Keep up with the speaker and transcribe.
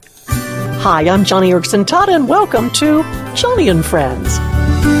Hi, I'm Joni Eareckson Tada, and welcome to Joni and Friends.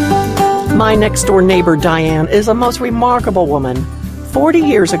 My next-door neighbor, Diane, is a most remarkable woman. 40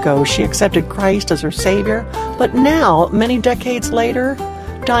 years ago, she accepted Christ as her Savior, but now, many decades later,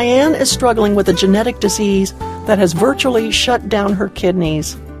 Diane is struggling with a genetic disease that has virtually shut down her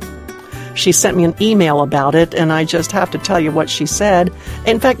kidneys. She sent me an email about it, and I just have to tell you what she said.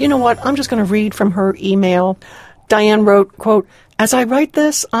 In fact, you know what? I'm just going to read from her email. Diane wrote, quote, "As I write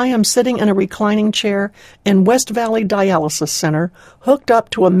this, I am sitting in a reclining chair in West Valley Dialysis Center, hooked up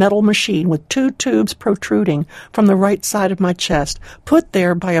to a metal machine with 2 tubes protruding from the right side of my chest, put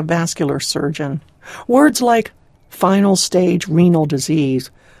there by a vascular surgeon. Words like final stage renal disease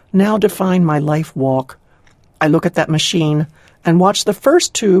now define my life walk. I look at that machine and watch the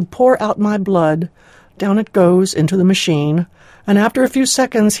first tube pour out my blood. Down it goes into the machine. And after a few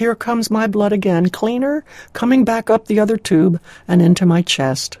seconds, here comes my blood again, cleaner, coming back up the other tube and into my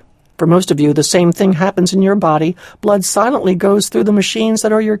chest. For most of you, the same thing happens in your body. Blood silently goes through the machines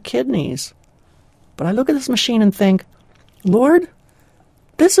that are your kidneys. But I look at this machine and think, Lord,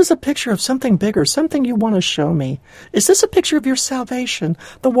 this is a picture of something bigger, something you want to show me. Is this a picture of your salvation,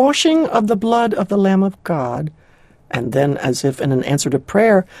 the washing of the blood of the Lamb of God?" And then, as if in an answer to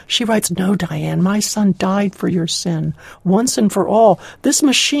prayer, she writes, "No, Diane, my son died for your sin, once and for all. This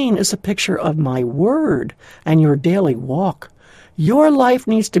machine is a picture of my word and your daily walk. Your life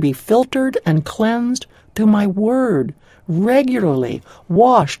needs to be filtered and cleansed through my word, regularly,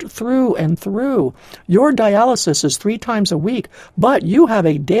 washed through and through. Your dialysis is 3 times a week, but you have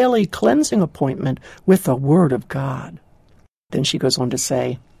a daily cleansing appointment with the Word of God." Then she goes on to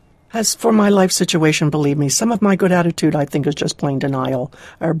say, "As for my life situation, believe me, some of my good attitude I think is just plain denial.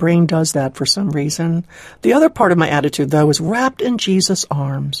 Our brain does that for some reason. The other part of my attitude, though, is wrapped in Jesus'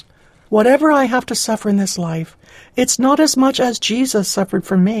 arms. Whatever I have to suffer in this life, it's not as much as Jesus suffered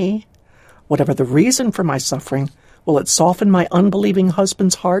for me. Whatever the reason for my suffering, will it soften my unbelieving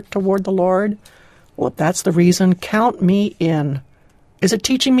husband's heart toward the Lord? Well, if that's the reason, count me in. Is it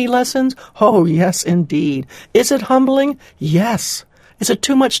teaching me lessons? Oh, yes, indeed. Is it humbling? Yes. Is it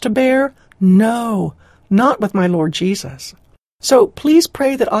too much to bear? No, not with my Lord Jesus. So please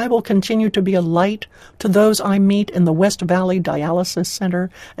pray that I will continue to be a light to those I meet in the West Valley Dialysis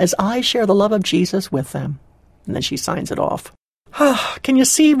Center as I share the love of Jesus with them." And then she signs it off. Can you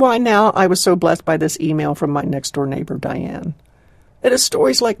see why now I was so blessed by this email from my next-door neighbor, Diane? It is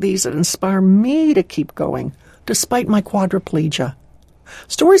stories like these that inspire me to keep going, despite my quadriplegia.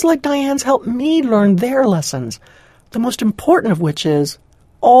 Stories like Diane's help me learn their lessons, the most important of which is,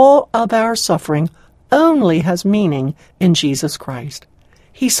 all of our suffering only has meaning in Jesus Christ.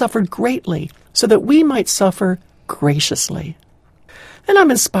 He suffered greatly so that we might suffer graciously. And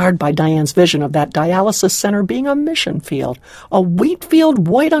I'm inspired by Diane's vision of that dialysis center being a mission field, a wheat field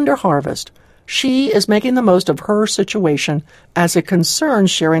white under harvest. She is making the most of her situation as it concerns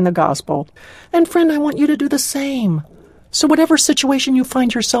sharing the gospel. And friend, I want you to do the same. So whatever situation you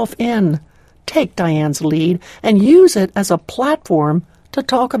find yourself in, take Diane's lead and use it as a platform to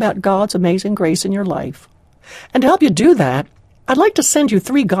talk about God's amazing grace in your life. And to help you do that, I'd like to send you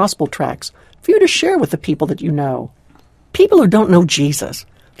 3 gospel tracts for you to share with the people that you know. People who don't know Jesus.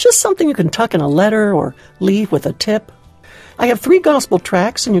 Just something you can tuck in a letter or leave with a tip. I have 3 gospel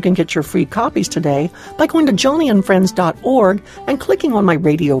tracts, and you can get your free copies today by going to joniandfriends.org and clicking on my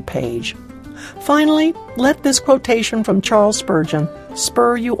radio page. Finally, let this quotation from Charles Spurgeon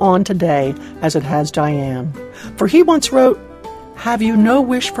spur you on today as it has Diane. For he once wrote, "Have you no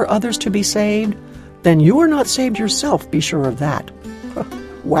wish for others to be saved? Then you are not saved yourself, be sure of that."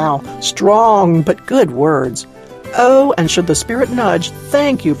 Wow, strong but good words. Oh, and should the Spirit nudge,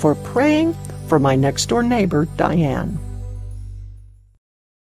 thank you for praying for my next-door neighbor, Diane.